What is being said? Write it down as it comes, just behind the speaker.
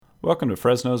Welcome to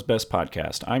Fresno's Best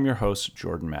Podcast. I'm your host,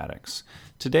 Jordan Maddox.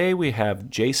 Today we have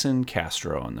Jason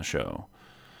Castro on the show.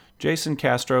 Jason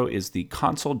Castro is the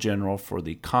Consul General for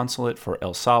the Consulate for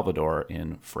El Salvador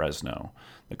in Fresno.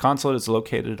 The consulate is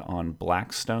located on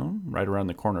Blackstone, right around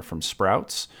the corner from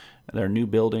Sprouts. Their new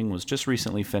building was just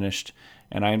recently finished,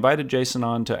 and I invited Jason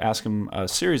on to ask him a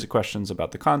series of questions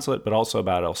about the consulate, but also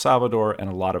about El Salvador and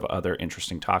a lot of other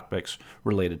interesting topics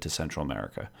related to Central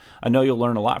America. I know you'll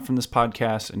learn a lot from this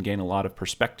podcast and gain a lot of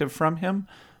perspective from him.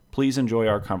 Please enjoy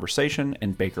our conversation,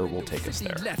 and Baker will take us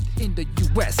there. Left in the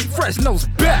U.S., Fresno's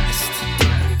best.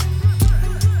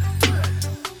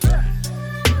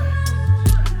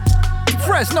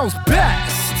 Fresno's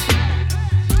best.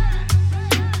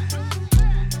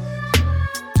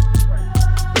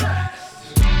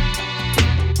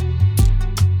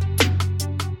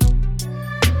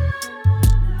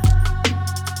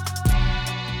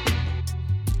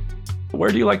 Where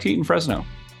do you like to eat in Fresno?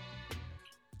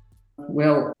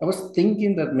 Well, I was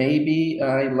thinking that maybe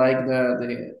I like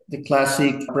the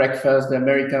classic breakfast, the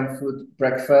American food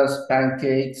breakfast,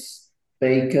 pancakes,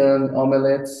 bacon,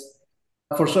 omelets.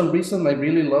 For some reason, I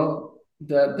really love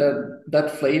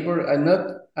that flavor. I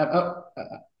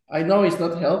know it's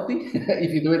not healthy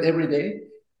if you do it every day,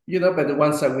 but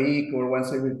once a week or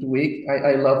once every 2 weeks,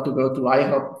 I love to go to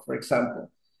IHOP, for example.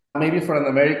 Maybe for an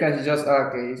American, it's just,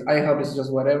 okay, IHOP is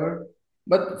just whatever.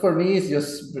 But for me, it's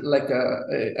just like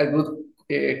a good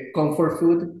comfort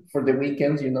food for the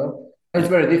weekends. It's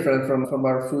very different from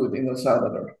our food in El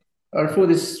Salvador. Our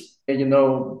food is,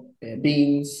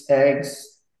 beans, eggs,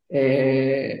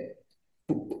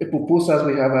 pupusas.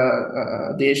 We have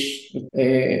a dish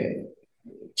with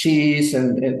cheese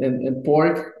and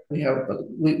pork. We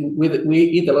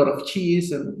eat a lot of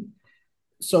cheese, and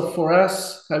so for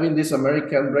us, having this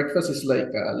American breakfast is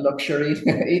like a luxury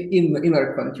in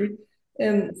our country.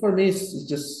 And for me, it's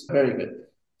just very good.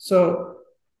 So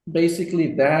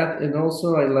basically that, and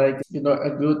also I like, a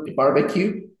good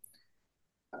barbecue.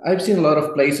 I've seen a lot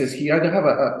of places here. I don't have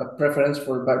a preference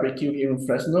for barbecue here in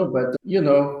Fresno, but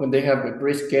when they have a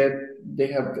brisket, they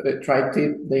have a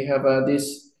tri-tip, they have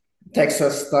this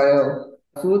Texas style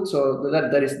food. So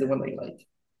that is the one I like.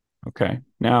 Okay.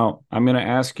 Now, I'm going to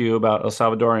ask you about El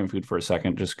Salvadorian food for a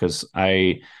second, just because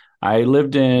I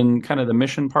lived in kind of the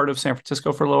mission part of San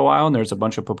Francisco for a little while, and there's a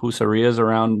bunch of pupuserias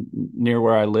around near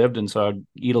where I lived, and so I'd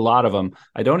eat a lot of them.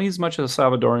 I don't eat as much of the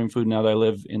Salvadorian food now that I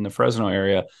live in the Fresno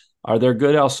area. Are there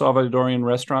good El Salvadorian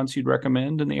restaurants you'd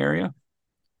recommend in the area?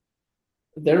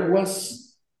 There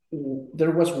was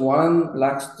one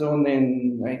Blackstone,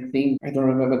 and I don't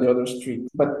remember the other street,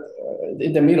 but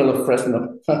in the middle of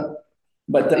Fresno.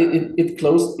 But it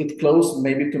closed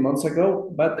maybe 2 months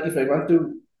ago. But if I want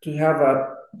to have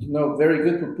a very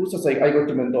good pupusas, I go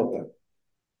to Mendota.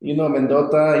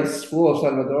 Mendota is full of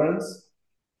Salvadorans.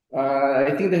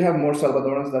 I think they have more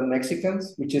Salvadorans than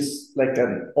Mexicans, which is like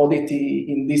an oddity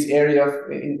in this area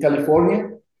in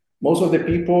California. Most of the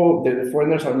people, the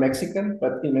foreigners, are Mexican,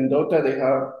 but in Mendota they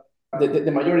have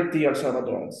the majority are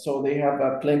Salvadorans. So they have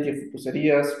plenty of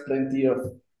pupuserias, plenty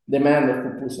of demand of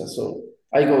pupusas. So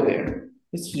I go there.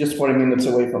 It's just 40 minutes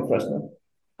away from Fresno.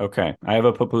 Okay, I have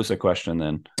a pupusa question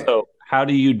then. So how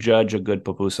do you judge a good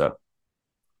pupusa?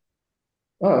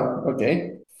 Oh,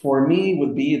 okay. For me,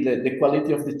 would be the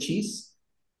quality of the cheese,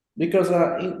 because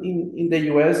in the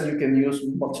US you can use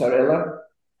mozzarella,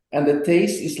 and the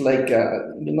taste is like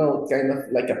kind of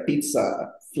like a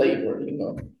pizza flavor,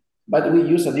 But we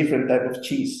use a different type of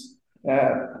cheese.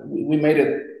 We made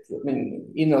it,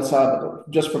 in El Salvador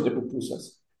just for the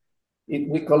pupusas.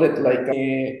 We call it like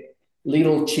a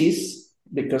little cheese,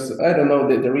 because I don't know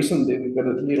the reason that we got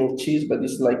a little cheese, but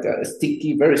it's like a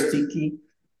sticky, very sticky,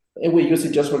 and we use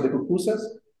it just for the pupusas.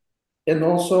 And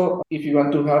also, if you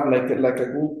want to have like a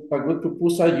good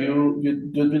pupusa, you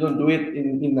don't do it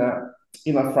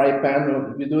in a fry pan,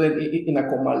 or you do it in a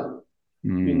comal,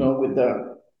 with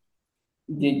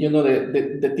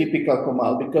the typical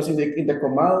comal, because in the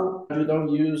comal you don't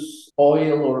use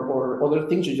oil or other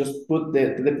things. You just put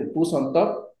the pupusa on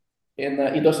top, and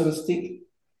it doesn't stick.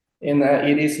 And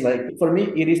it is like, for me,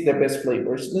 it is the best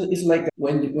flavor. It's like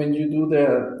when you do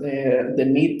the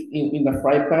meat in a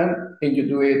fry pan, and you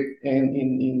do it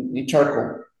in the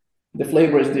charcoal, the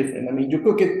flavor is different. You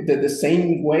cook it the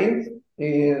same way,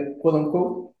 quote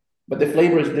unquote, but the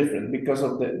flavor is different because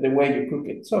of the way you cook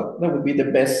it. So that would be the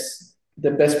best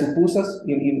pupusas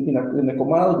in a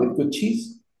comal with good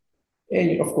cheese.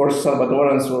 And of course,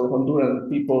 Salvadorans or Honduran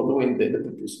people doing the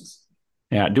pupusas.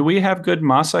 Yeah. Do we have good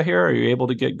masa here? Are you able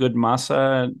to get good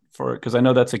masa because I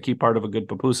know that's a key part of a good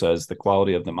pupusa is the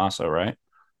quality of the masa, right?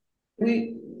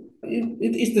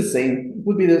 It is the same. It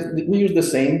would be we use the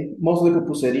same. Most of the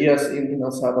pupuserias in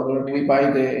El Salvador, we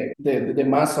buy the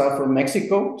masa from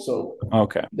Mexico, so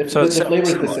Okay. the, So the, it's the flavor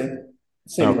is the similar. same. Okay.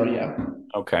 Similar, yeah.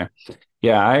 Okay.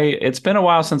 Yeah, it's been a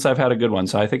while since I've had a good one,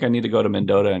 so I think I need to go to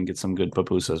Mendota and get some good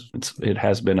pupusas. It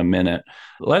has been a minute.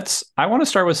 I want to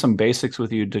start with some basics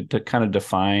with you to kind of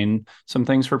define some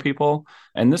things for people.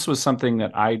 And this was something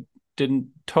that I didn't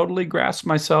totally grasp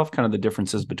myself, kind of the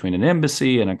differences between an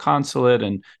embassy and a consulate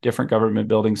and different government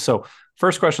buildings. So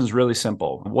first question is really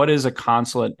simple. What is a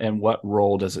consulate and what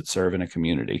role does it serve in a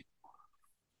community?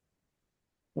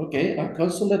 Okay, a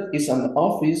consulate is an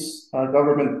office, a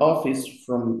government office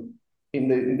from,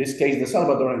 in this case, the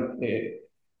Salvadoran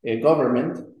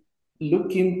government,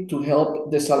 looking to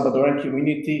help the Salvadoran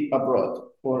community abroad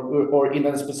or in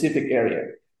a specific area.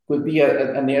 Could be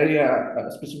an area,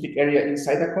 a specific area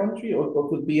inside a country, or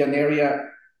could be an area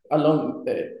along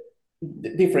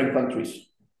different countries.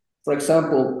 For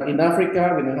example, in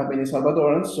Africa, we don't have many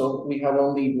Salvadorans, so we have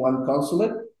only one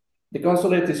consulate. The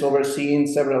consulate is overseeing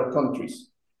several countries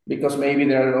because maybe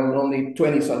there are only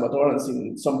 20 Salvadorans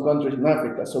in some countries in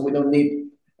Africa, so we don't need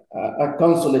a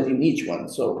consulate in each one.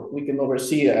 So we can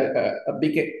oversee a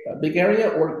big area,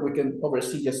 or we can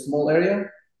oversee a small area,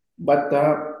 but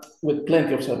with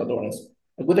plenty of Salvadorans.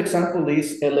 A good example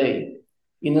is LA.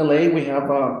 In LA, we have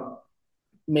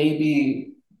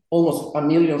maybe almost 1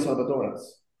 million Salvadorans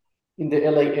in the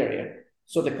LA area.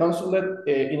 So the consulate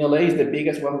in LA is the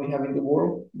biggest one we have in the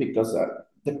world because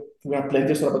we have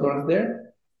plenty of Salvadorans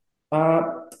there.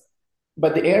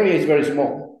 But the area is very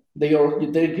small. They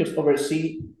just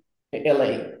oversee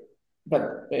LA.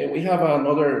 But we have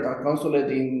another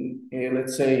consulate in,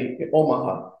 let's say,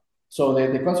 Omaha. So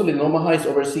the consulate in Omaha is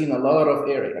overseeing a lot of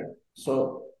area.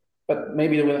 So, but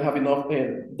maybe they will have enough,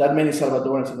 that many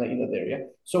Salvadorans in that area.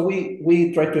 So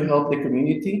we try to help the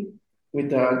community with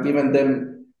giving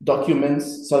them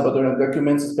documents, Salvadoran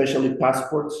documents, especially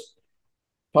passports.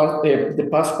 The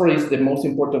passport is the most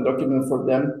important document for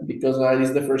them because it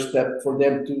is the first step for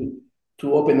them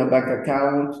to open a bank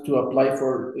account, to apply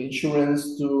for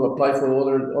insurance, to apply for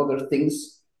other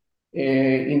things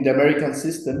in the American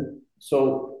system.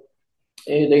 So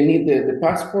they need the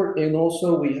passport, and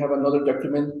also we have another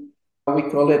document. We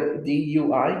call it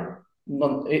DUI.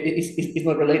 It's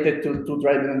not related to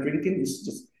driving and drinking. It's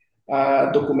just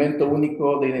Documento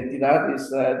Único de Identidad is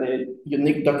the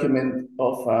unique document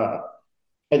of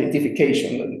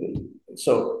identification.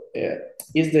 So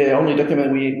it's the only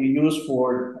document we use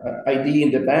for ID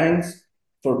in the banks,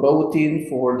 for voting,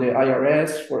 for the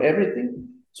IRS, for everything.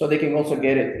 So they can also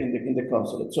get it in the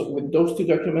consulate. So with those two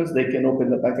documents, they can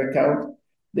open a bank account,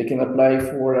 they can apply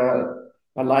for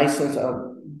a license,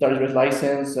 a driver's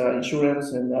license,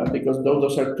 insurance, and because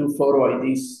those are two photo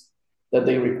IDs that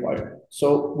they require.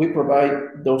 So we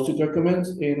provide those two documents,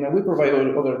 and we provide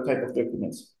other type of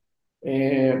documents.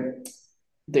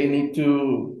 They need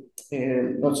to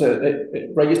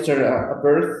register a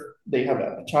birth. They have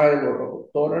a child or a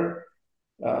daughter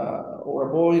or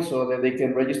a boy, so that they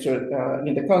can register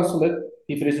in the consulate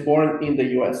if it is born in the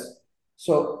U.S.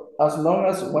 So as long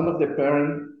as one of the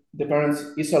parents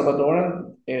is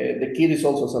Salvadoran, the kid is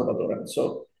also Salvadoran.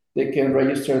 So they can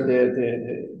register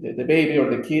the baby or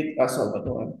the kid as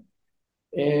Salvadoran.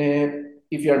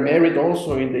 If you are married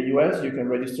also in the U.S., you can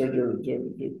register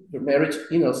your marriage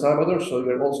in El Salvador. So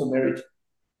you're also married.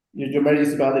 Your marriage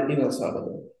is valid in El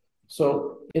Salvador.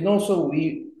 So, and also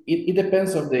it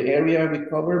depends on the area we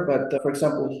cover. But for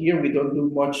example, here we don't do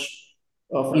much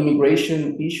of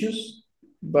immigration issues.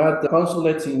 But the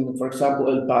consulates in, for example,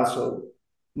 El Paso,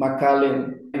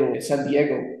 McAllen, San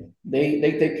Diego, they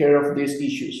take care of these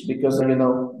issues because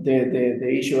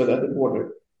the issue at the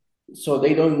border. So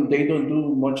they don't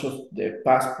do much of the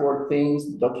passport things,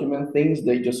 document things.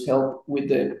 They just help with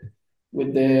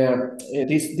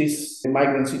these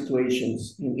migrant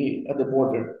situations at the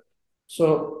border.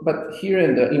 So, but here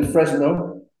in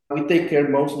Fresno, we take care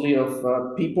mostly of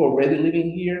people already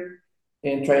living here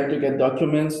and trying to get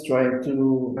documents, trying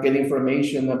to get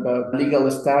information about legal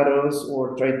status,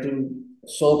 or try to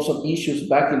solve some issues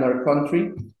back in our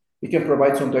country. We can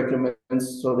provide some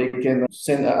documents so they can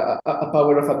send a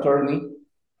power of attorney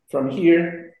from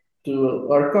here to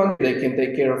our country. They can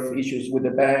take care of issues with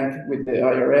the bank, with the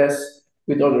IRS,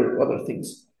 with other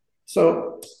things.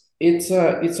 So it's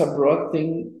a broad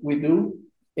thing we do.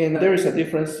 And there is a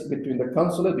difference between the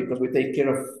consulate because we take care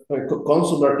of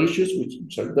consular issues,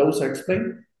 which are those I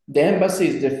explained. The embassy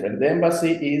is different. The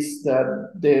embassy is the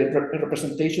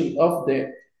representation of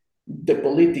the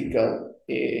political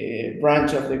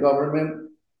branch of the government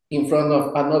in front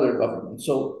of another government.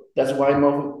 So that's why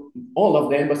all of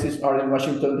the embassies are in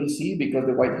Washington, D.C., because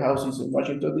the White House is in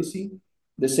Washington, D.C.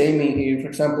 The same, for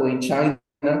example, in China,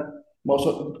 most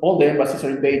of all the embassies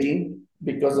are in Beijing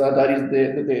because that is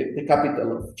the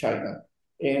capital of China.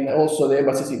 And also the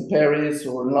embassies in Paris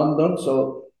or London.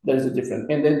 So there is a difference.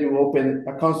 And then you open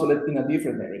a consulate in a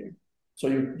different area. So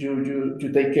you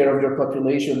take care of your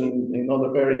population in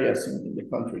other areas in the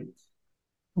country.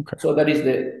 Okay. So that is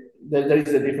there is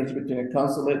the difference between a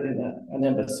consulate and an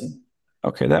embassy.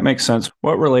 Okay, that makes sense.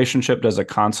 What relationship does a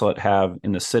consulate have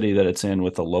in the city that it's in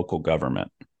with the local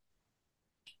government?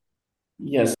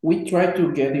 Yes, we try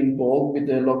to get involved with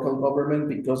the local government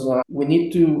because we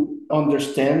need to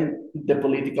understand the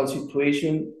political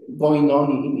situation going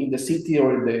on in the city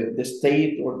or the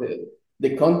state or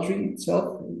the country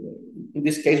itself. In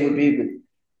this case, would be with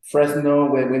Fresno,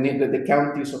 where we need the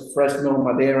counties of Fresno,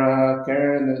 Madera,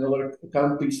 Kern, and other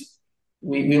counties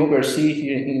we oversee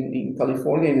here in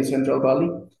California, in the Central Valley.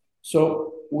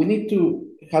 So we need to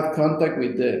have contact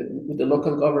with the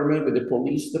local government, with the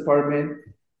police department,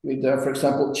 with, for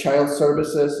example, child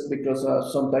services, because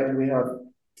sometimes we have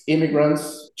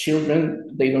immigrants,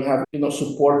 children, they don't have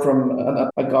support from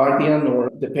a guardian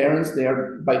or the parents, they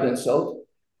are by themselves.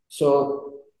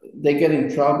 So they get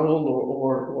in trouble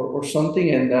or something,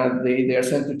 and they are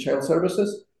sent to child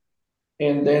services.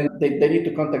 And then they need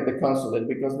to contact the consulate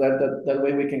because that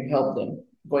way we can help them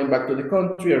going back to the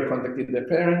country or contacting their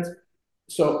parents.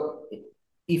 So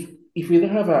if we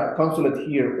don't have a consulate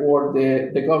here or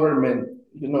the government,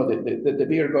 the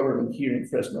bigger government here in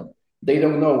Fresno, they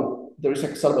don't know there is a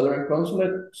Salvadorian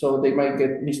consulate, so they might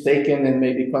get mistaken and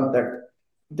maybe contact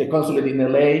the consulate in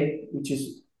LA, which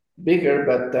is bigger,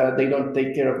 but they don't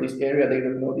take care of this area, they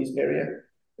don't know this area,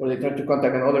 or they try to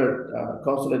contact another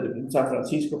consulate in San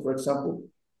Francisco, for example.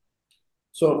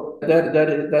 So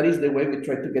that is the way we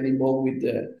try to get involved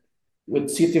with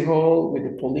City Hall, with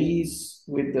the police,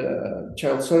 with the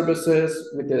child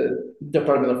services, with the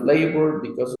Department of Labor,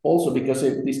 because of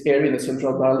this area in the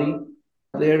Central Valley,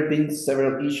 there have been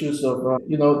several issues of,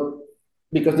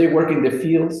 because they work in the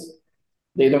fields,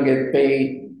 they don't get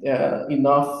paid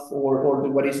enough or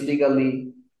what is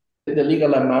legally, the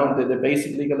legal amount, the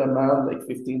basic legal amount, like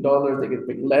 $15, they get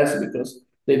paid less because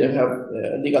they don't have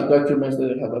legal documents, they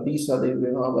don't have a visa, they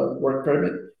don't have a work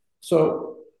permit.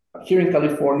 So here in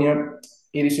California,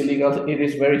 it is illegal. It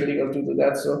is very illegal to do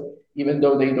that. So even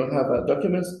though they don't have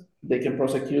documents, they can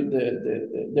prosecute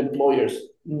the employers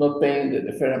not paying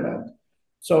the fair amount.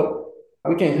 So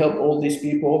we can help all these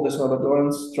people, the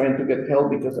Salvadorans, trying to get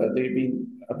help because they've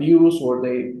been abused or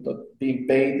they not being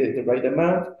paid the right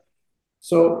amount.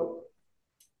 So,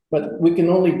 but we can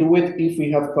only do it if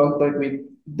we have contact with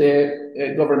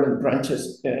the government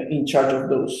branches in charge of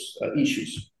those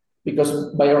issues.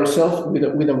 Because by ourselves, we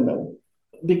don't know.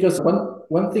 Because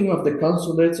one thing of the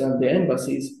consulates and the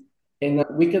embassies, and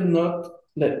we cannot,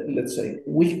 let's say,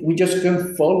 we just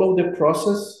can't follow the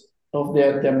process of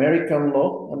the American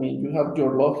law. I mean, you have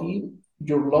your law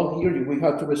here, we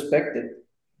have to respect it.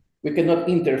 We cannot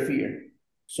interfere.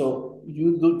 So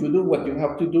you do what you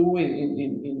have to do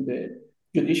in the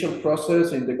judicial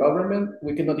process, in the government.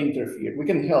 We cannot interfere. We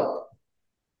can help.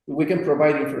 We can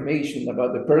provide information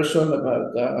about the person,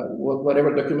 about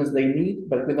whatever documents they need,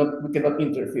 but we cannot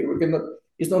interfere. We cannot.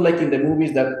 It's not like in the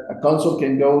movies that a consul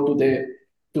can go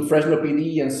to Fresno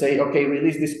PD and say, okay,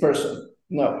 release this person.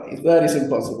 No, that is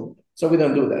impossible. So we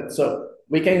don't do that. So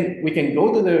we can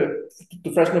go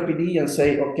to Fresno PD and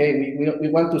say, okay, we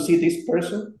want to see this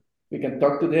person. We can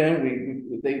talk to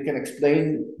them. They can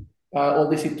explain all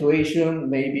the situation.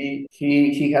 Maybe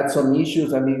he had some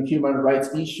issues, I mean, human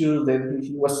rights issues, that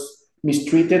he was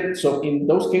mistreated. So in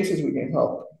those cases, we can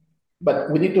help.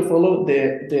 But we need to follow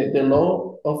the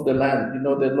law of the land,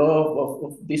 the law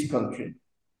of this country.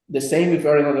 The same if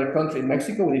we're in another country, in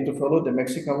Mexico, we need to follow the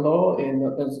Mexican law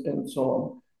and so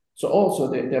on. So also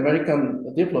the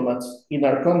American diplomats in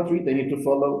our country, they need to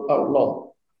follow our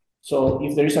law. So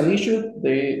if there is an issue,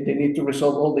 they need to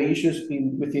resolve all the issues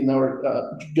within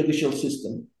our judicial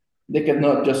system. They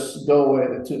cannot just go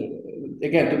to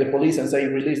the police and say,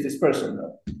 release this person.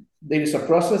 No. There is a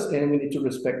process and we need to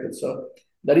respect it. So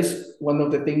that is one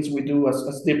of the things we do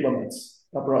as diplomats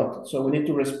abroad. So we need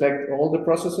to respect all the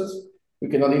processes. We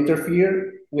cannot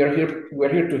interfere. We are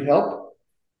here to help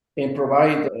and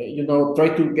provide, try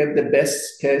to get the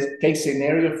best case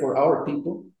scenario for our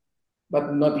people,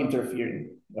 but not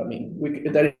interfering. I mean,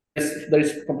 that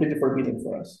is completely forbidden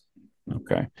for us.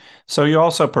 Okay. So you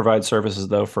also provide services,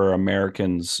 though, for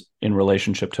Americans in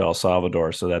relationship to El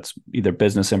Salvador. So that's either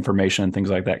business information and things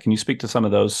like that. Can you speak to some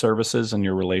of those services and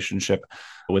your relationship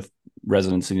with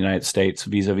residents in the United States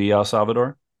vis-a-vis El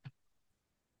Salvador?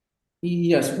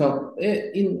 Yes, well,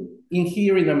 in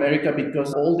here in America,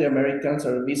 because all the Americans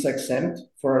are visa exempt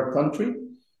for our country.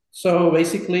 So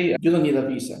basically, you don't need a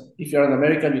visa. If you're an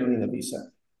American, you don't need a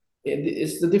visa.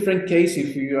 It's a different case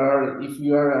if you are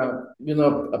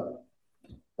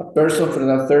a person from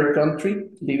a third country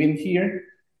living here,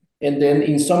 and then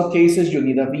in some cases you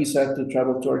need a visa to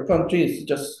travel to our country. It's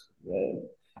just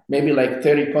maybe like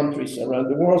 30 countries around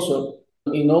the world. So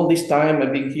in all this time,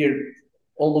 I've been here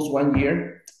almost 1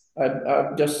 year.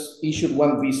 I've just issued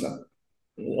one visa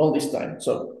in all this time.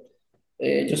 So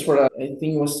just for I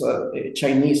think it was a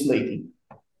Chinese lady.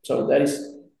 So that is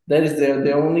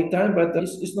the only time, but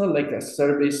it's not like a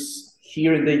service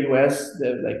here in the US.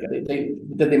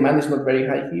 The demand is not very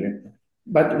high here,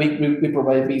 but we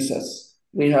provide visas.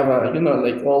 We have a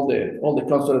like all the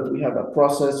consulate. We have a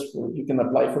process where you can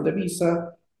apply for the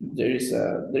visa. There is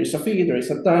a fee, there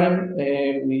is a time,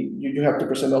 and you have to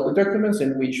present all the documents,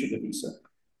 and we issue the visa.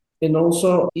 And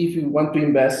also, if you want to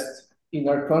invest in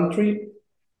our country,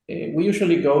 we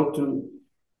usually go to,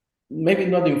 maybe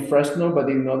not in Fresno, but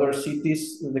in other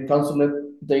cities, the consulate,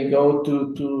 they go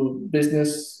to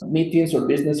business meetings or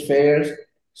business fairs.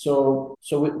 So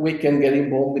we can get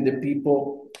involved with the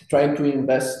people trying to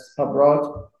invest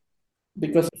abroad,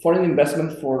 because foreign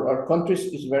investment for our countries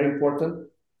is very important,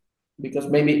 because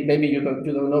maybe you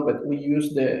don't know, but we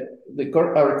use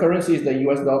our currency is the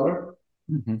US dollar.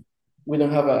 Mm-hmm. We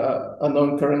don't have a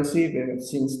known currency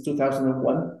since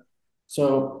 2001.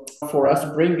 So for us,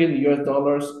 bringing US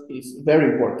dollars is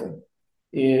very important.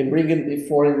 Bringing the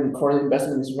foreign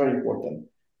investment is very important.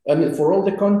 I mean, for all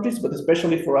the countries, but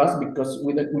especially for us, because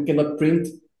we cannot print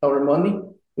our money.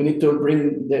 We need to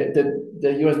bring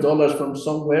the US dollars from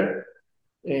somewhere.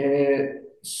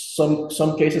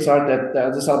 Some cases are that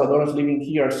the Salvadorans living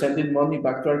here are sending money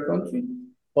back to our country.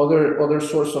 Other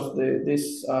source of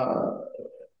this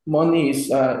money is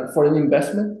foreign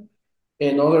investment,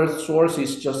 and other source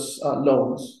is just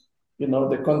loans.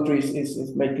 The country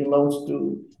is making loans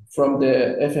from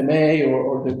the FMA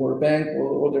or the World Bank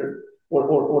or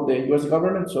the US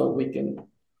government, so we can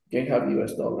have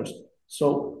US dollars.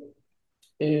 So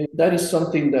that is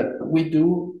something that we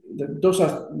do. Those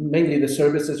are mainly the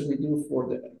services we do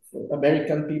for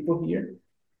American people here.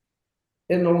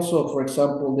 And also, for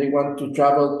example, they want to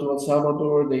travel to El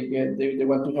Salvador. They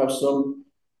want to have some,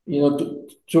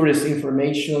 tourist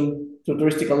information,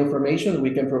 touristical information.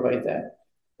 We can provide that.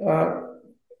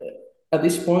 At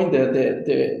this point,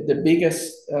 the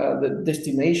biggest the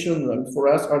destination for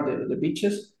us are the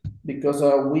beaches, because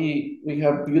we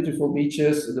have beautiful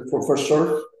beaches for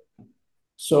surf.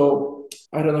 So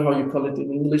I don't know how you call it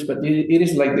in English, but it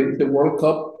is like the World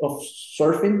Cup of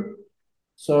surfing.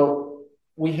 So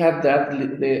we had that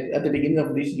at the beginning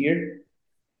of this year.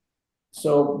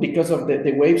 So because of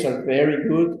the waves are very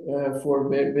good for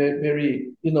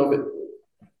very,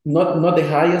 not the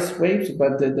highest waves,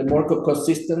 but the more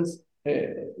consistent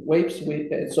waves.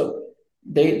 So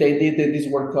they did this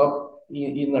World Cup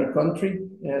in our country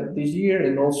this year,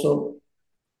 and also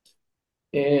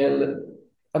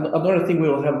another thing we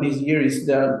will have this year is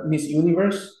the Miss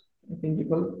Universe. I think you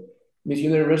call it. Miss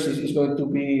Universe is going to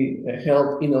be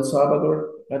held in El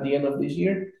Salvador at the end of this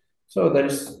year. So there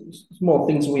is small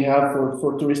things we have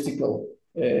for touristical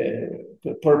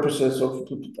purposes of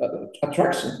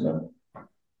attractions. No?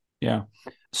 Yeah.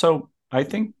 So I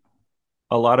think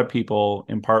a lot of people,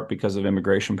 in part because of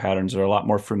immigration patterns, are a lot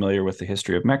more familiar with the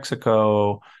history of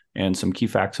Mexico and some key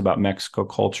facts about Mexico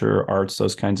culture, arts,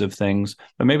 those kinds of things,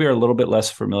 but maybe are a little bit less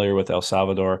familiar with El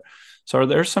Salvador. So are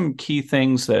there some key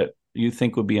things that you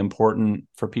think would be important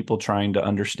for people trying to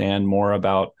understand more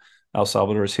about El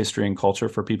Salvador's history and culture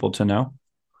for people to know?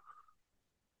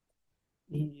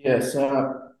 Yes,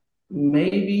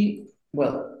 maybe.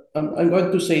 Well, I'm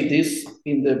going to say this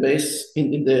in the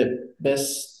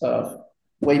best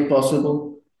way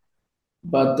possible.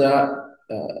 But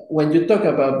when you talk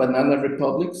about banana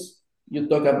republics, you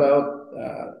talk about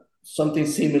something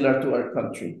similar to our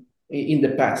country in the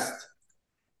past.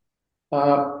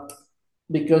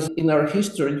 Because in our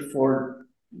history for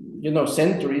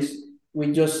centuries,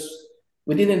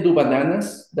 we didn't do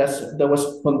bananas. That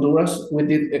was Honduras. We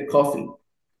did coffee.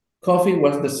 Coffee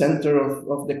was the center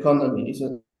of the economy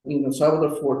in El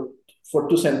Salvador for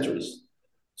 2 centuries.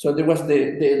 So there was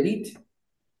the elite,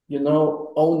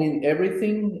 owning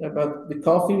everything about the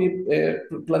coffee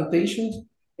plantations,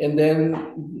 and then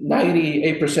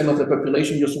 98% of the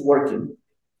population just working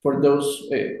for those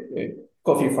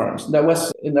coffee farms. That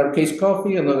was, in our case,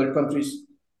 coffee, in other countries,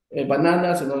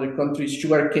 bananas, in other countries,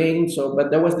 sugar cane. So, but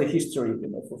that was the history,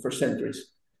 for centuries.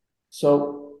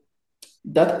 So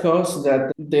that caused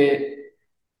that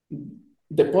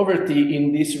The poverty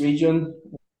in this region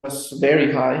was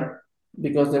very high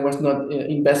because there was not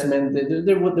investment.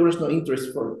 There was no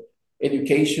interest for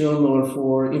education or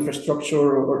for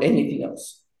infrastructure or anything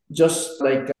else. Just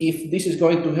like if this is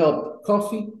going to help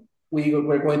coffee,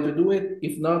 we're going to do it.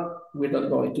 If not, we're not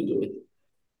going to do it.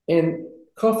 And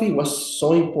coffee was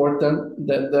so important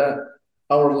that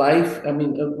our life. I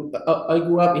mean, I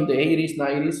grew up in the 80s,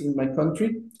 90s in my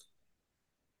country.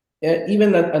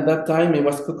 Even at that time,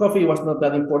 coffee was not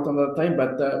that important at that time,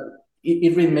 but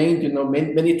it remained.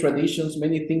 Many traditions,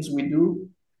 many things we do.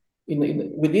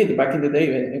 We did back in the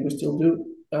day, and we still do,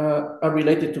 are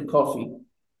related to coffee.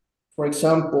 For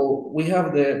example, we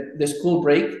have the school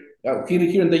break.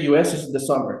 Here in the US is the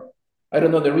summer. I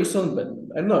don't know the reason, but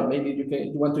I don't know. Maybe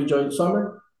you want to enjoy the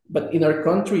summer. But in our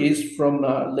country, is from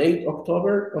late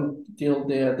October until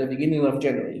the beginning of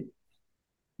January.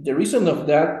 The reason of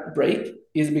that break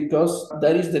is because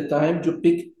that is the time to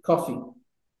pick coffee.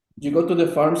 You go to the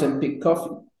farms and pick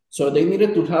coffee. So they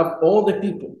needed to have all the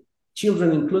people,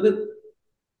 children included,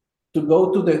 to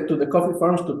go to the coffee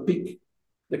farms to pick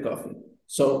the coffee.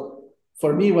 So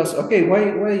for me, it was okay.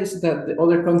 Why is that the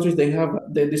other countries they have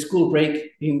the school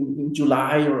break in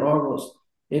July or August?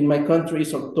 In my country,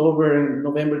 it's October and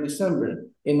November, December,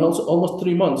 and also almost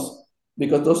 3 months,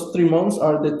 because those 3 months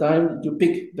are the time you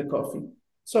pick the coffee.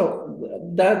 So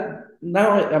that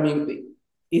now, I mean,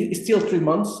 it's still 3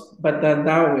 months, but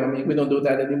now, I mean, we don't do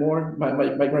that anymore.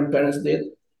 My grandparents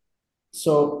did.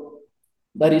 So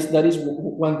that is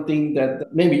one thing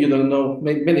that maybe you don't know.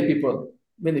 Many people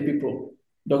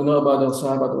don't know about El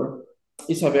Salvador.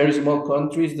 It's a very small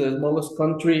country. It's the smallest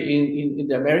country in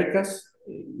the Americas,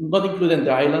 not including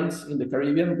the islands in the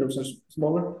Caribbean. Those are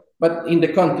smaller. But in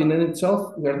the continent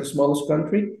itself, we are the smallest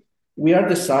country. We are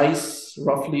the size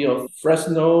roughly of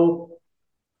Fresno,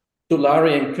 Tulare,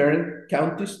 and Kern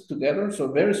counties together,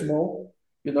 so very small.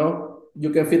 You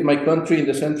can fit my country in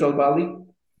the Central Valley.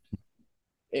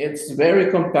 It's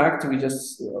very compact. We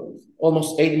just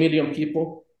almost 8 million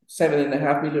people,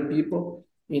 7.5 million people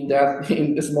in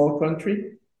the small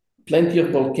country. Plenty of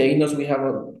volcanoes. We have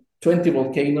 20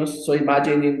 volcanoes. So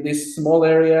imagine in this small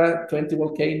area, 20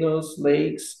 volcanoes,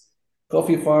 lakes,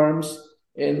 coffee farms,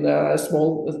 and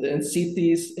small and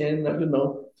cities, and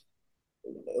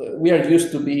we are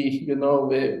used to be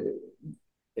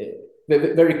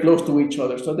very close to each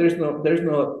other. So there's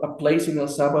no a place in El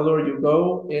Salvador you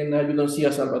go and you don't see a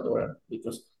Salvadoran,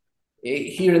 because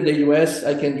here in the US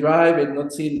I can drive and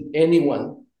not see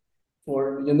anyone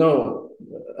for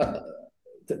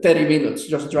 30 minutes,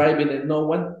 just driving and no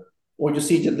one, or you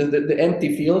see the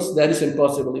empty fields. That is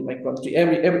impossible in my country.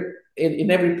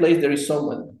 In every place there is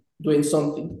someone doing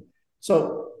something.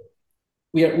 So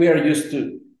we are used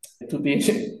to be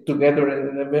together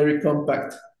in a very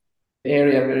compact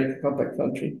area, very compact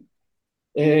country.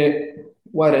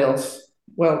 What else?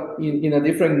 Well, in a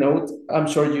different note, I'm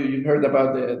sure you heard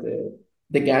about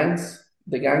the gang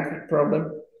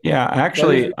problem. Yeah, That is,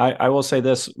 actually, I will say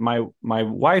this. My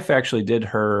wife actually did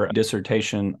her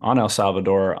dissertation on El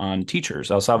Salvador on teachers,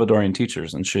 El Salvadorian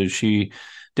teachers, and she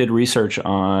did research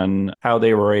on how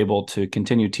they were able to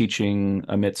continue teaching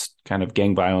amidst kind of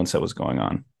gang violence that was going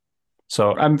on.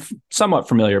 So I'm somewhat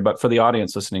familiar, but for the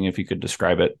audience listening, if you could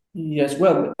describe it. yes,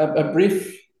 well, a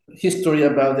brief history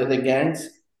about the gangs.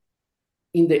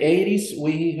 In the 80s,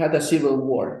 we had a civil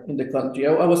war in the country.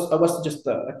 I was just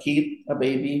a kid, a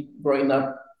baby, growing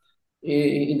up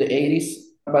in the 80s.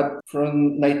 But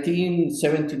from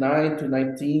 1979 to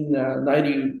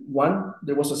 1991,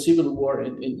 there was a civil war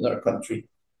in our country.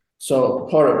 So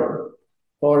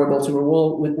horrible civil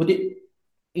war.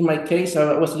 In my case,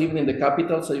 I was living in the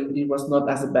capital, so it was not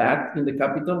as bad in the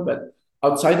capital, but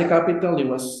outside the capital, it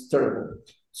was terrible.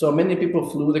 So many people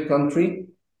flew the country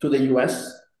to the US.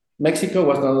 Mexico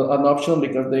was not an option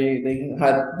because they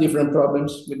had different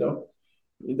problems,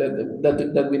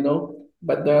 that we know.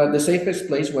 But the safest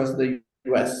place was the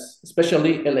US,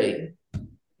 especially LA.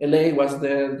 LA was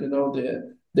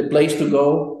the place to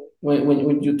go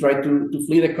when you try to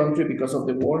flee the country because of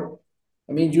the war.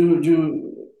 I mean, you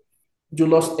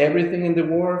lost everything in the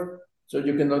war, so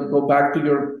you cannot go back to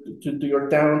your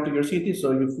town, to your city,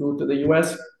 so you flew to the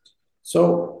US.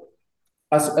 So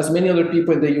as many other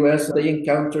people in the US, they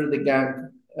encountered the gang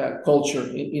culture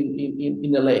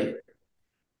in LA.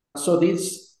 So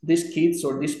these kids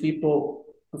or these people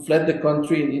who fled the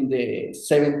country in the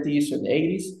 70s and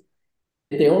 80s,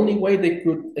 the only way they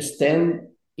could stand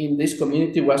in this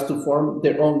community was to form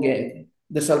their own gang,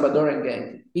 the Salvadoran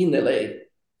gang in LA.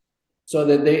 So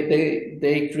that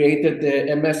they created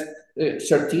the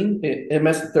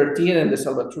MS-13 and the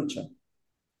Salvatrucha.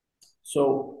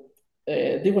 So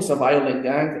there was a violent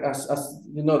gang, as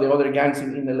you know, the other gangs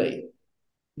in LA.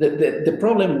 The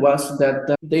problem was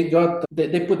that they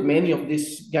put many of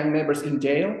these gang members in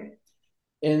jail.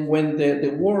 And when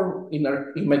the war in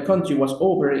my country was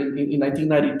over in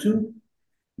 1992,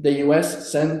 the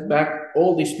US sent back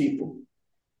all these people.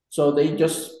 So they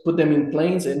just put them in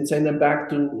planes and send them back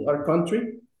to our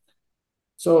country.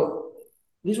 So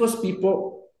this was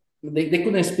people, they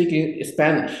couldn't speak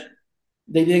Spanish.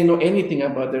 They didn't know anything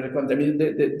about their country. I mean,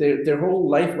 their whole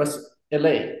life was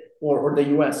LA or the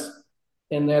US.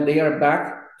 And they are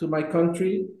back to my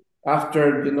country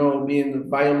after, being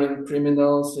violent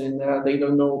criminals, and they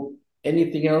don't know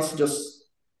anything else, just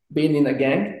being in a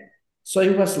gang. So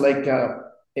it was like a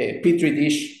petri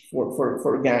dish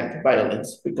for gang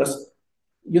violence because,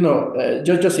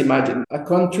 just imagine a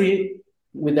country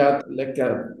without like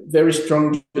a very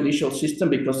strong judicial system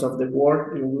because of the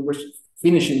war. We were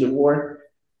finishing the war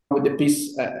with the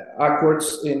peace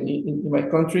accords in my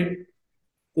country.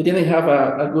 We didn't have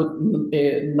a good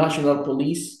national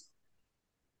police.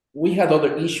 We had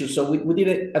other issues. So we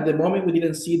didn't, at the moment, we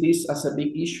didn't see this as a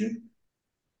big issue.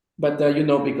 But,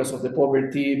 because of the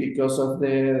poverty, because of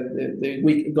the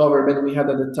weak government we had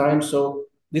at the time. So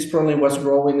this problem was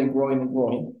growing and growing and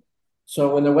growing.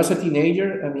 So when I was a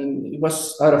teenager, I mean, it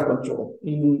was out of control.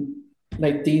 In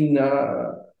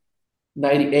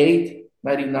 1998,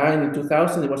 99, and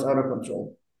 2000, it was out of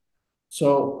control.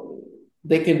 So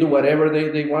they can do whatever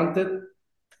they wanted.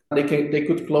 They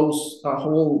could close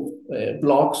whole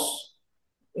blocks,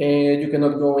 and you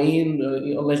cannot go in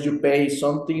unless you pay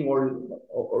something, or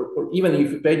even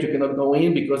if you pay, you cannot go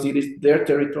in because it is their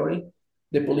territory.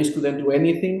 The police couldn't do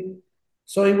anything.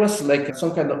 So it was like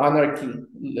some kind of anarchy,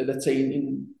 let's say,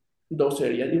 in those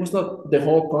areas. It was not the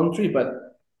whole country,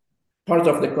 but part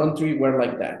of the country were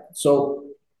like that. So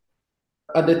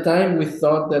at the time, we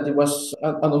thought that it was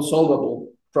an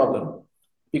unsolvable problem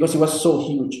because it was so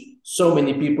huge, so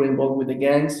many people involved with the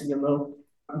gangs,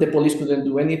 The police couldn't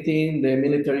do anything, the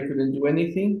military couldn't do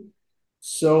anything.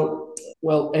 So,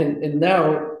 well, and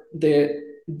now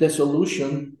the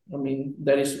solution, I mean,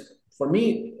 that is, for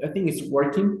me, I think it's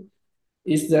working,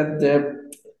 is that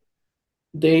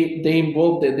they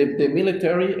involve the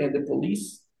military and the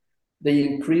police. They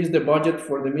increase the budget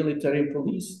for the military and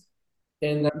police,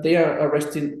 and they are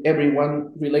arresting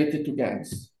everyone related to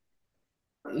gangs.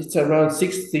 It's around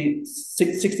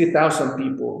 60,000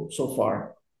 people so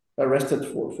far arrested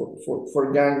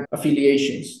for gang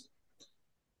affiliations.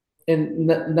 And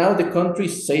now the country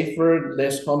is safer,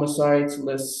 less homicides,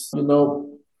 less,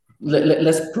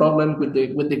 less problem with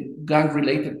the gang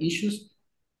related issues.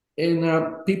 And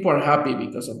people are happy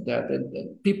because of that.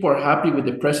 And people are happy with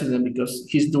the president because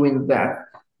he's doing that.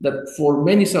 That for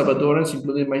many Salvadorans,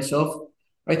 including myself,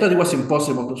 I thought it was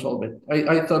impossible to solve it.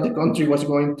 I thought the country was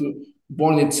going to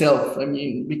burn itself. I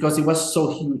mean, because it was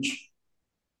so huge.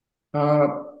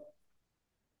 Now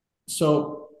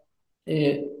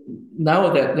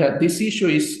that this issue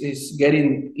is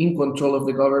getting in control of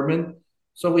the government,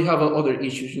 so we have other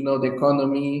issues, the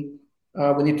economy.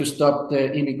 We need to stop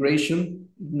the immigration.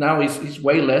 Now it's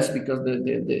way less because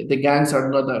the gangs are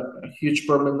not a huge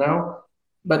problem now.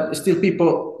 But still,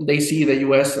 people, they see the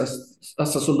U.S. as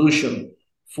a solution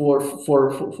for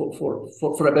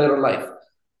a better life.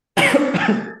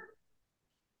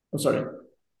 I'm sorry.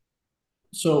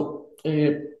 So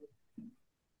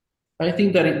I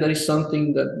think that is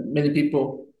something that many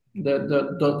people that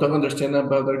don't understand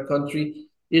about their country.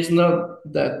 It's not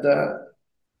that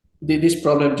this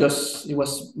problem it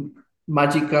was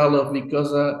magical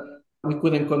because we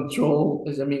couldn't control.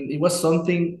 I mean, it was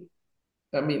something.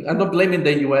 I mean, I'm not blaming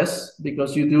the U.S.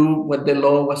 because you do what the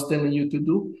law was telling you to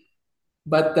do,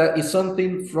 but it's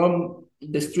something from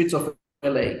the streets of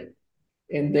LA.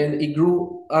 And then it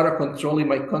grew out of control in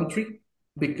my country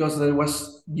because there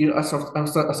was, as I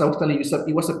was telling you,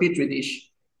 it was a petri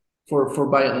dish for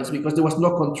violence because there was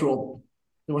no control.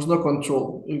 There was no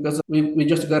control because we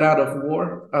just got out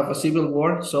of a civil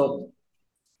war. So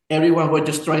everyone was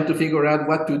just trying to figure out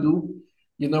what to do.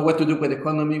 What to do with the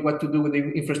economy, what to do with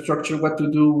the infrastructure, what to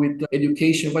do with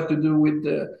education, what to do with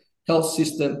the health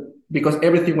system, because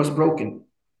everything was broken.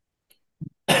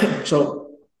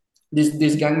 So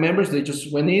these gang members, they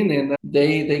just went in and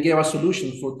they gave a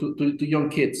solution to young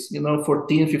kids,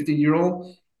 14,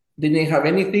 15-year-old. They didn't have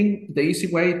anything. The easy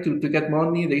way to get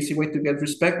money, the easy way to get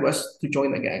respect was to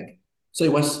join a gang. So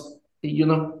it was the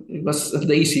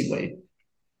easy way.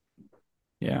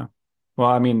 Yeah. Well,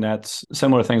 I mean, that's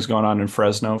similar things going on in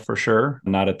Fresno for sure.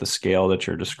 Not at the scale that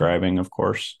you're describing, of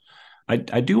course. I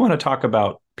do want to talk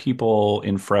about people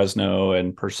in Fresno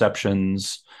and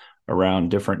perceptions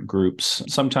around different groups.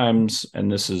 Sometimes,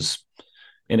 and this is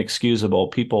inexcusable.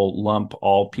 People lump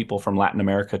all people from Latin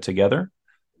America together.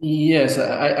 Yes,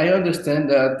 I understand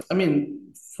that. I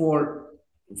mean, for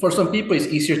some people, it's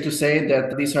easier to say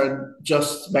that these are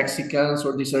just Mexicans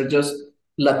or these are just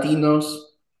Latinos,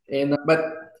 and but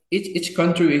each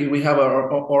country we have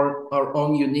our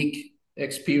own unique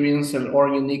experience and our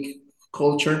unique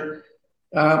culture.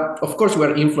 Of course,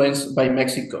 we're influenced by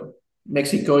Mexico.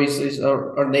 Mexico is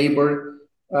our neighbor.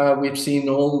 We've seen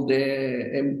all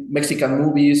the Mexican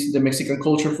movies. The Mexican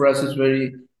culture for us is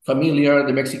very familiar.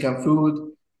 The Mexican food,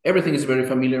 everything is very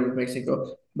familiar with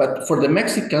Mexico. But for the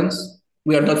Mexicans,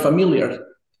 we are not familiar.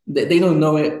 They don't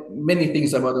know many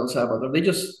things about El Salvador. They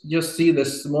just see the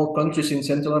small countries in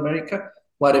Central America,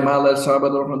 Guatemala, El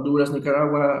Salvador, Honduras,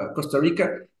 Nicaragua, Costa Rica,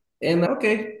 and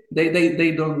okay,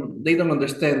 they don't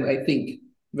understand, I think,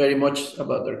 very much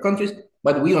about their countries,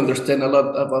 but we understand a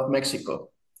lot about Mexico.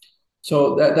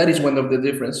 So that is one of the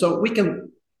difference. So we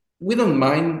don't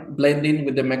mind blending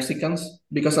with the Mexicans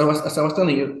because as I was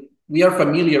telling you, we are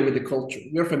familiar with the culture.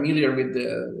 We are familiar with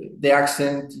the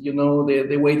accent,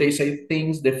 the way they say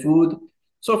things, the food.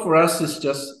 So for us,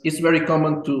 it's very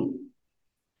common to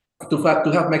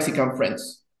have Mexican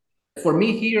friends. For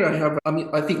me here,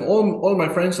 I think all my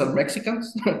friends are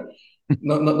Mexicans,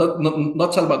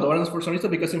 not Salvadorans for some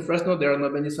reason, because in Fresno there are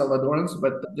not many Salvadorans,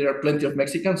 but there are plenty of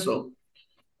Mexicans. So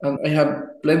and I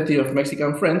have plenty of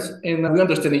Mexican friends, and we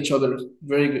understand each other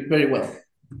very well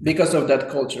because of that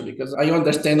culture. Because I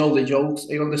understand all the jokes,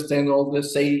 I understand all the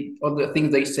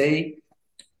things they say,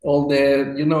 all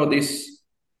the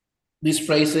these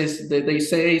phrases that they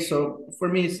say. So for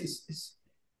me,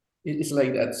 it's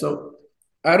like that. So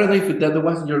I don't know if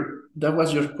that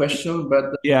was your question, but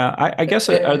Yeah, I guess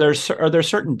are there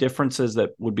certain differences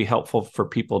that would be helpful for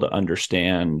people to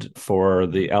understand for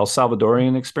the El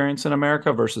Salvadorian experience in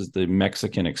America versus the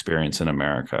Mexican experience in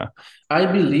America? I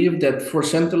believe that for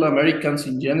Central Americans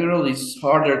in general, it's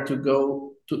harder to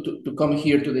go to come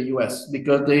here to the US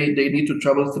because they need to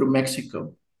travel through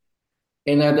Mexico.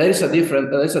 And that is a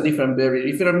different barrier.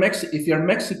 If you're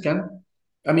Mexican,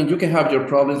 I mean, you can have your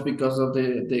problems because of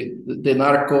the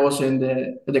narcos and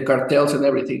the cartels and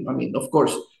everything. I mean, of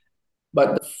course,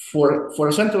 but for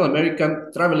a Central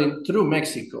American traveling through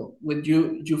Mexico, with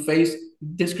you face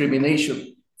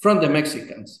discrimination from the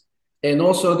Mexicans, and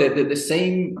also the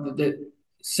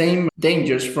same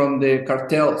dangers from the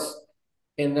cartels.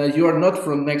 And you are not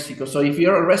from Mexico, so if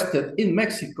you're arrested in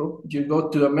Mexico, you go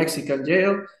to a Mexican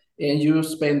jail and you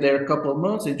spend there a couple of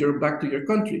months, and you're back to your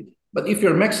country. But if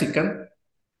you're Mexican,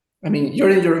 I mean, you're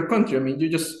in your country. I mean,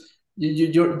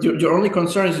 your only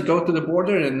concern is to go to the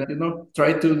border and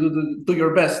try to do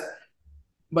your best.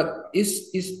 But it's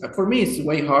for me, it's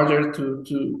way harder to.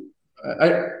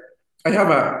 I I have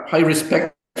a high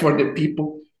respect for the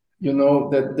people.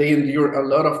 That they endure a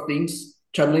lot of things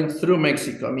traveling through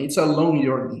Mexico. I mean, it's a long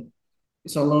journey.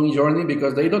 It's a long journey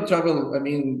because they don't travel. I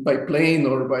mean, by plane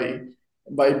or by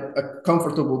a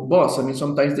comfortable bus. I mean,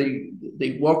 sometimes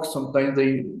they walk. Sometimes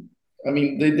they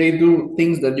do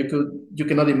things that you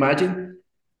cannot imagine.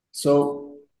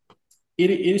 So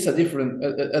it is a different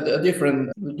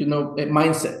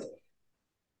mindset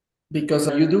because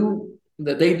they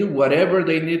do whatever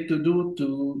they need to do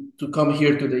to come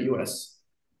here to the US,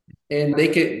 and they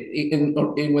can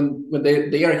when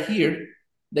they are here,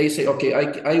 they say, okay,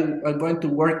 I'm going to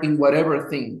work in whatever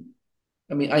thing.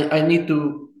 I mean, I need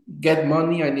to get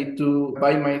money. I need to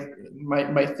buy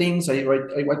my things. I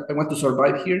want to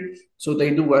survive here. So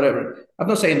they do whatever. I'm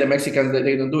not saying the Mexicans that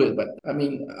they don't do it, but I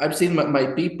mean, I've seen my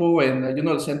people and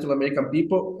the Central American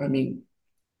people. I mean,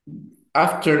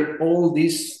 after all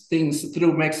these things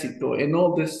through Mexico and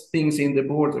all these things in the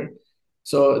border,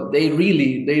 so they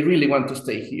really want to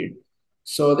stay here.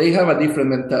 So they have a different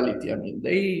mentality. I mean,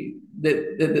 they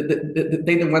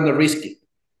don't want to risk it.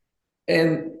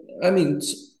 And I mean,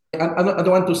 I don't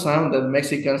want to sound that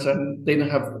Mexicans they don't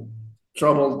have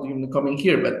trouble coming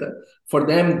here, but for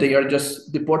them, they are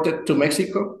just deported to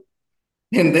Mexico,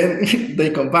 and then they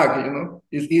come back.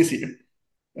 It's easier.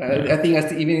 Yeah. I think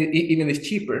even it's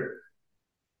cheaper.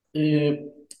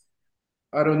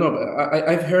 I don't know.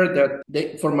 I've heard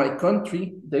that for my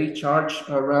country they charge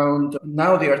around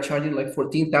now they are charging like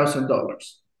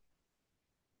 $14,000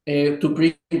 to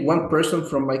bring one person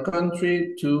from my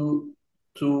country to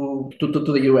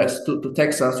the US, to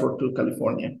Texas or to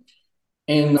California.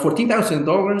 And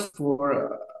 $14,000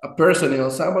 for a person in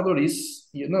El Salvador is,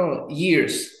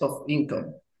 years of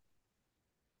income.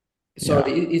 So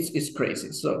Yeah. it's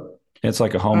crazy. So It's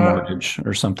like a home mortgage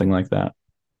or something like that.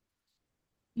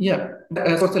 yeah,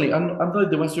 totally. I'm not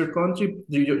the Western country,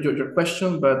 your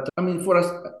question, but I mean, for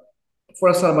us, For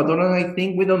a Salvadoran, I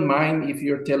think we don't mind if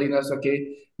you're telling us,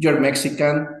 okay, you're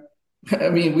Mexican. I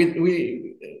mean,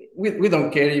 we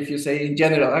don't care if you say in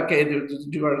general, okay,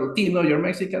 you are Latino, you're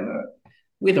Mexican.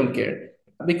 We don't care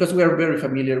because we are very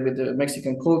familiar with the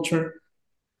Mexican culture.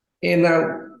 And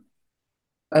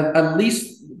at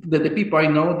least the people I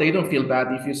know, they don't feel bad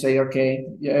if you say, okay,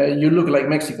 yeah, you look like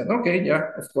Mexican. Okay, yeah,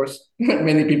 of course.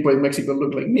 Many people in Mexico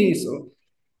look like me. So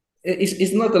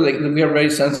it's not like we are very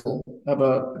sensible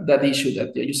about that issue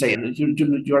that you say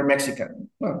you are Mexican.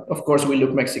 Well, of course, we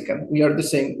look Mexican. We are the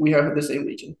same. We have the same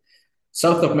region.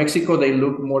 South of Mexico, they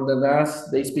look more than us.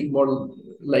 They speak more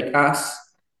like us.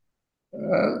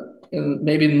 And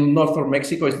maybe north of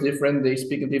Mexico is different. They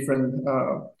speak a different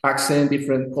accent,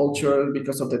 different culture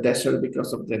because of the desert,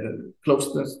 because of the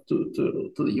closeness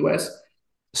to the U.S.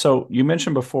 So you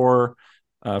mentioned before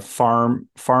farm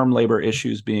labor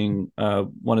issues being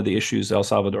one of the issues El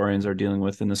Salvadorians are dealing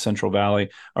with in the Central Valley.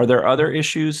 Are there other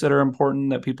issues that are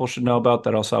important that people should know about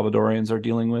that El Salvadorians are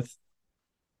dealing with?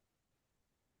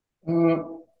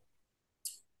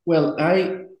 Well,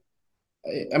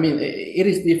 I mean, it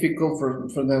is difficult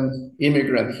for them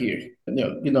immigrant here,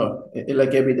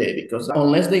 like every day, because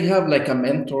unless they have like a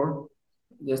mentor,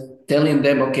 just telling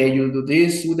them, okay, you do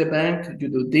this with the bank, you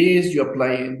do this, you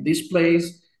apply in this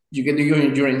place, you get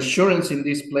your insurance in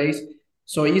this place.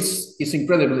 So it's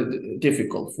incredibly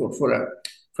difficult for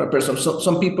a person. So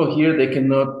some people here they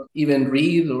cannot even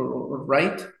read or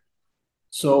write,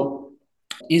 so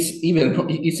it's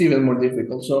even more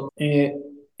difficult. So.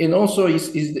 And also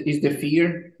is the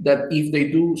fear that if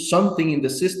they do something in the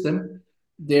system,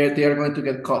 they are going to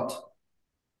get caught.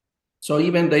 So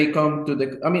even they come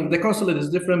to I mean, the consulate is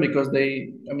different because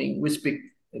we speak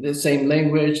the same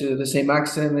language, the same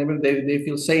accent, they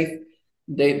feel safe.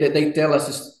 They tell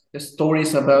us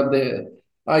stories about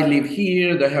I live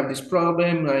here, I have this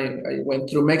problem, I went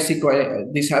through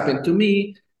Mexico, this happened to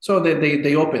me. So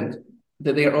they opened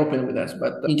that they are open with us.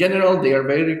 But in general, they are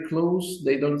very close.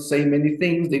 They don't say many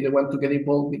things. They don't want to get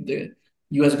involved with the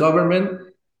U.S.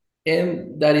 government,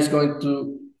 and that is going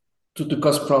to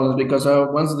cause problems because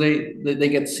once they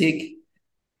get sick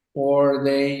or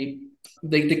they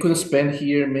couldn't spend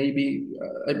here. Maybe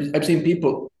I've seen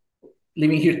people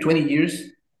living here 20 years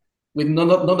with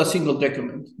not a single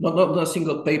document, not a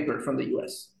single paper from the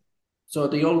U.S. So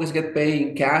they always get paid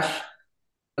in cash,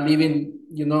 living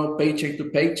paycheck to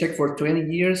paycheck for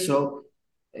 20 years. So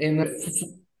and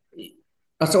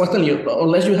as I was telling you,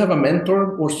 unless you have a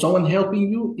mentor or someone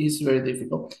helping you, it's very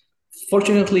difficult.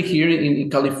 Fortunately, here in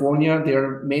California, there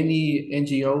are many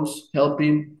NGOs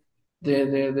helping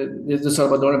the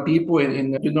Salvadoran people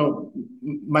and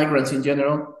migrants in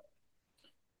general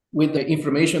with the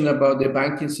information about the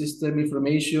banking system,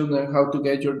 information on how to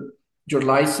get your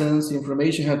license,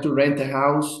 information how to rent a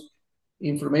house,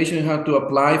 information how to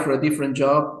apply for a different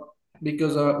job.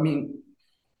 Because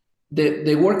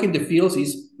the work in the fields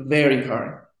is very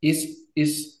hard. It's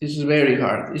very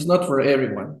hard. It's not for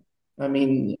everyone. I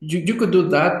mean, you could do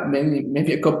that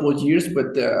maybe a couple of years,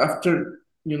 but after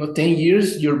 10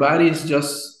 years, your body is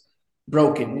just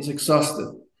broken. It's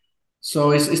exhausted.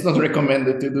 So it's not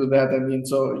recommended to do that. I mean,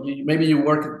 so maybe you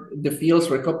work the fields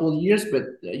for a couple of years, but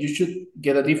you should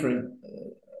get a different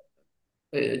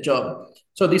job.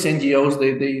 So these NGOs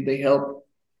they help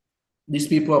these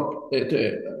people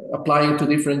applying to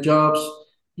different jobs.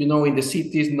 In the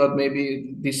cities, not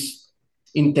maybe these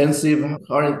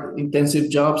hard intensive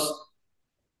jobs.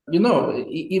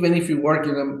 Even if you work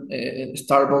in a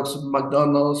Starbucks,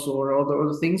 McDonald's, or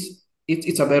other things,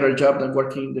 it's a better job than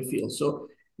working in the field. So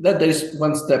that is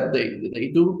one step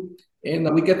they do,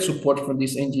 and we get support from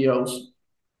these NGOs.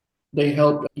 They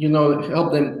help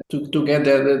them to get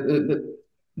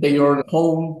their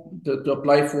home, to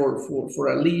apply for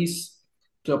a lease,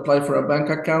 to apply for a bank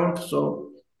account.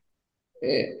 So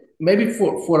maybe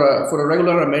for a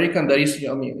regular American, that is,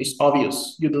 it's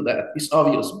obvious you do that. It's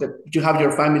obvious, but you have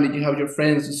your family, you have your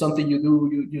friends. It's something you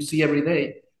do, you see every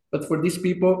day. But for these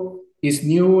people, it's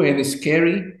new and it's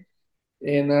scary,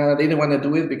 and they don't want to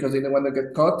do it because they don't want to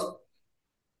get caught.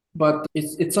 But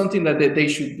it's something that they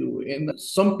should do. And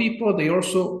some people, they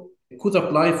also could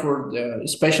apply for the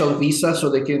special visa so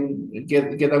they can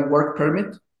get a work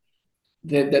permit.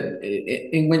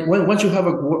 Once you have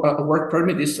a work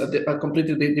permit, it's a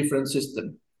completely different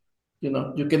system.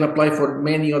 You can apply for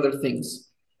many other things,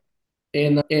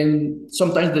 and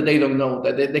sometimes they don't know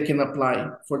that they can apply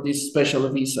for these special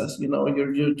visas.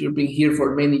 You've been here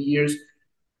for many years.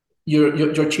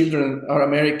 Your children are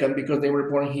American because they were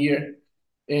born here,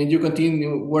 and you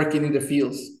continue working in the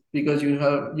fields because you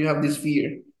have this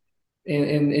fear,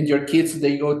 and your kids,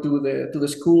 they go to the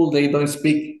school, they don't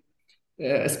speak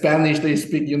Spanish. They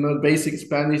speak, basic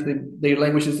Spanish. Their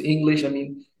language is English. I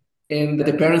mean, and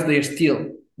the parents, they are still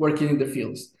working in the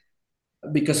fields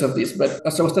because of this. But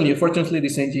as I was telling you, fortunately,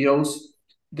 these NGOs,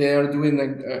 they are doing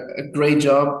a great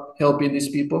job helping these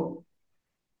people.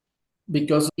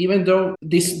 Because even though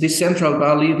this Central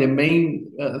Valley, the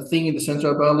main thing in the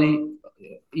Central Valley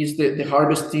is the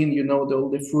harvesting,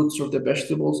 the fruits or the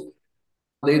vegetables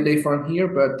they farm here.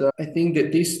 But I think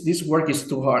that this work is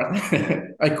too hard.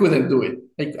 I couldn't do it.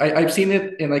 I've seen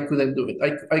it and I couldn't do it.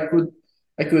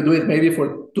 I could do it maybe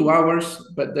for 2 hours,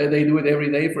 but they do it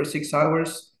every day for 6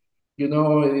 hours,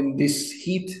 in this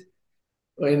heat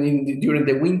and during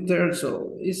the winter.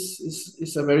 So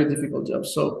it's a very difficult job.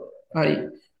 So I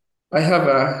have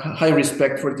a high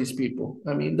respect for these people.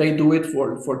 I mean, they do it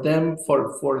for them,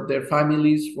 for their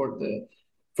families, for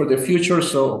their future.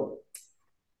 So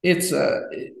it's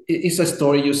a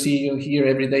story you hear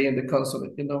every day in the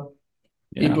consulate. Yeah.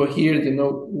 People here,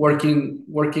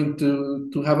 working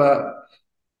to have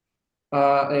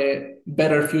a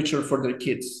better future for their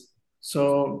kids.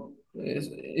 So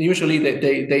usually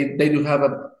they do have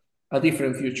a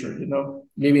different future.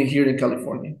 Living here in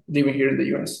California, living here in the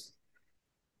U.S.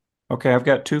 Okay, I've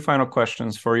got two final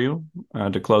questions for you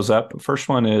to close up. First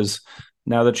one is,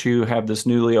 now that you have this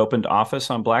newly opened office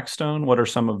on Blackstone, what are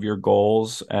some of your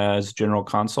goals as general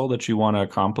consul that you want to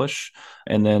accomplish?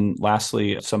 And then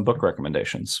lastly, some book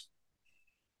recommendations.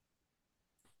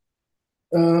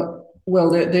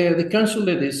 Well, the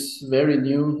consulate is very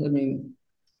new. I mean,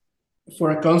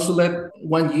 for a consulate,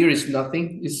 1 year is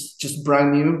nothing. It's just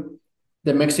brand new.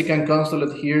 The Mexican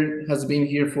consulate here has been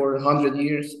here for 100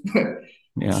 years.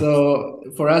 Yeah. So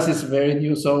for us, it's very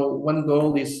new. So one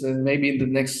goal is maybe in the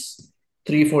next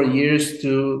 3-4 years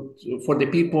for the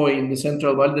people in the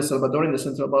Central Valley, the Salvadorian, the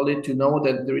Central Valley, to know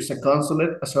that there is a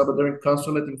Salvadorian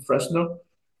consulate in Fresno,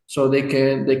 so they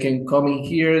can come in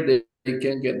here. They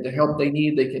can get the help they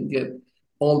need. They can get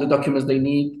all the documents they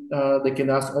need. They can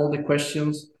ask all the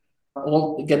questions,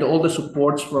 get all the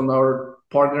supports from our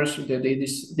partners,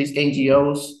 these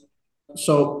NGOs.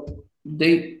 So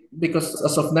because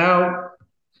as of now,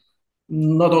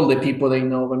 not all the people they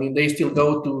know. I mean, they still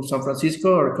go to San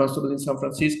Francisco or a consulate in San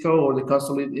Francisco or the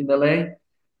consulate in LA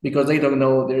because they don't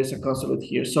know there is a consulate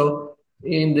here. So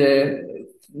in the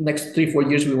next 3-4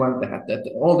 years, we want that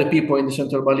all the people in the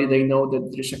Central Valley, they know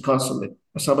that there's a consulate,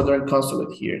 a Salvadoran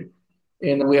consulate here.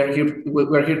 And we're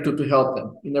here to help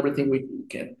them in everything we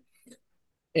can.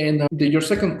 And your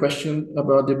second question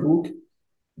about the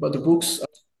books,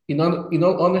 in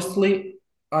all honesty,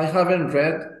 I haven't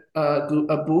read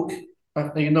a book,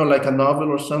 like a novel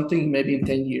or something, maybe in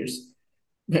 10 years.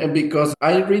 Because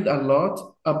I read a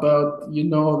lot about,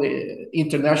 the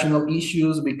international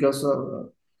issues because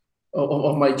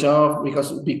of my job.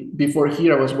 Because before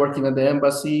here, I was working at the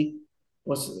embassy,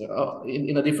 was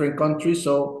in a different country.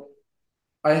 So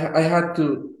I had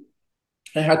to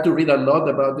read a lot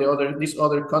about these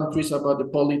other countries, about the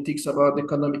politics, about the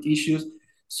economic issues.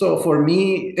 So for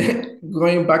me,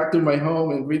 going back to my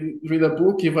home and read a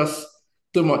book, it was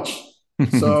too much.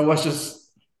 So I was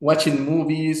just watching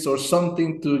movies or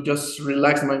something to just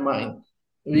relax my mind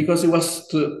because it was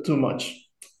too much.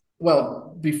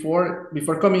 Well, before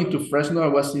coming to Fresno, I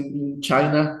was in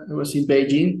China. I was in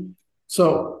Beijing.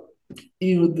 So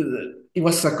it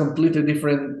was a completely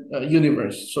different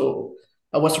universe. So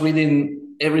I was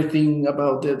reading everything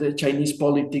about the Chinese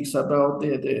politics, about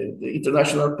the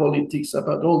international politics,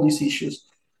 about all these issues.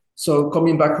 So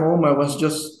coming back home, I was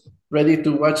just ready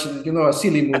to watch, a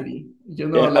silly movie, like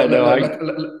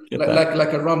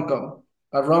a rom-com.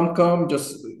 A rom-com,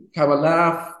 just have a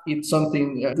laugh, eat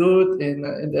something good,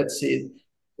 and that's it.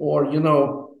 Or,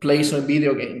 play some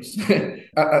video games.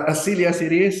 As silly as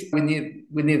it is, we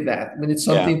need that. We need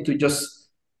something to just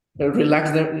relax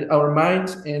our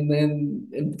minds, and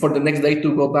then for the next day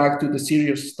to go back to the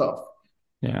serious stuff.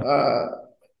 Yeah.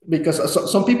 Because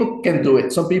some people can do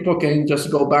it. Some people can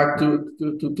just go back to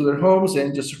their homes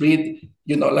and just read,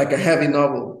 like a heavy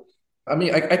novel. I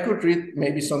mean, I could read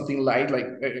maybe something light, like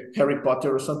Harry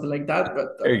Potter or something like that.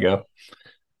 But there you go.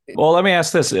 Well, let me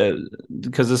ask this,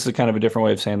 because this is kind of a different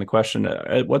way of saying the question.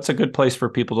 What's a good place for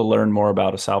people to learn more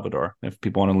about El Salvador, if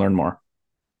people want to learn more?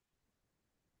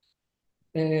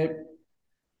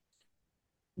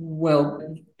 Well,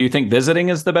 do you think visiting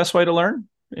is the best way to learn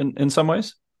in some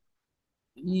ways?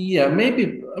 Yeah,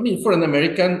 maybe. I mean, for an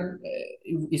American,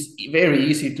 it's very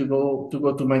easy to go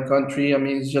to my country. I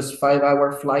mean, it's just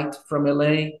 5-hour flight from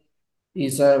LA.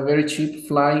 It's a very cheap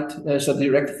flight. It's a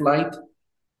direct flight.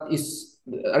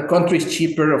 Our country is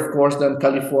cheaper, of course, than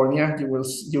California. You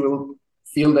will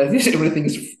feel that everything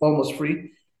is almost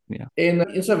free. Yeah. And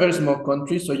it's a very small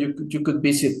country, so you could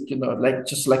visit, like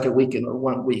just like a weekend or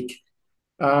 1 week.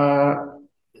 Uh,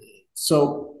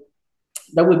 so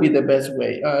that would be the best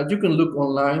way. You can look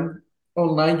online.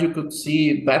 Online, you could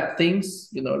see bad things,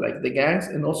 like the gangs,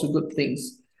 and also good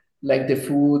things, like the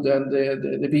food and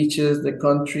the beaches, the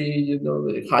country,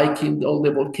 the hiking, all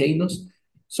the volcanoes.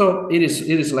 So it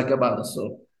is like a balance.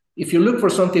 So if you look for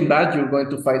something bad, you're going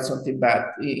to find something bad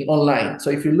online. So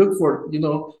if you look for,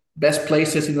 best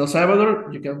places in El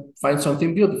Salvador, you can find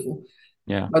something beautiful.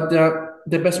 Yeah. But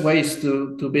the best way is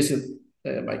to visit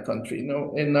my country,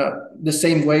 in the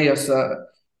same way as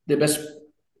the best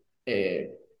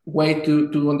way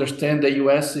to understand the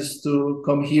US is to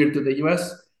come here to the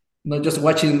US, not just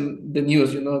watching the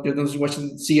news, you're not just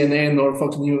watching CNN or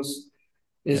Fox News.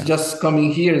 It's Yeah. just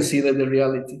coming here and see the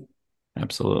reality.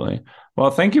 Absolutely.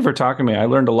 Well, thank you for talking to me. I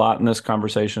learned a lot in this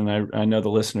conversation. I know the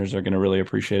listeners are going to really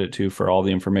appreciate it too for all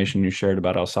the information you shared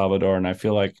about El Salvador. And I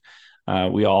feel like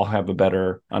we all have a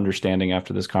better understanding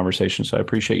after this conversation. So I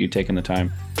appreciate you taking the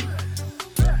time.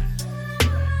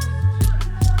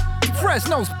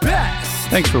 Fresno's best.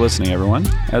 Thanks for listening, everyone.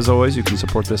 As always, you can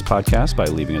support this podcast by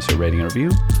leaving us a rating and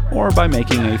review or by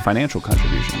making a financial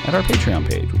contribution at our Patreon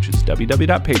page, which is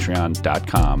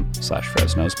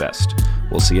www.patreon.com/FresnosBest.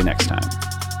 We'll see you next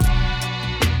time.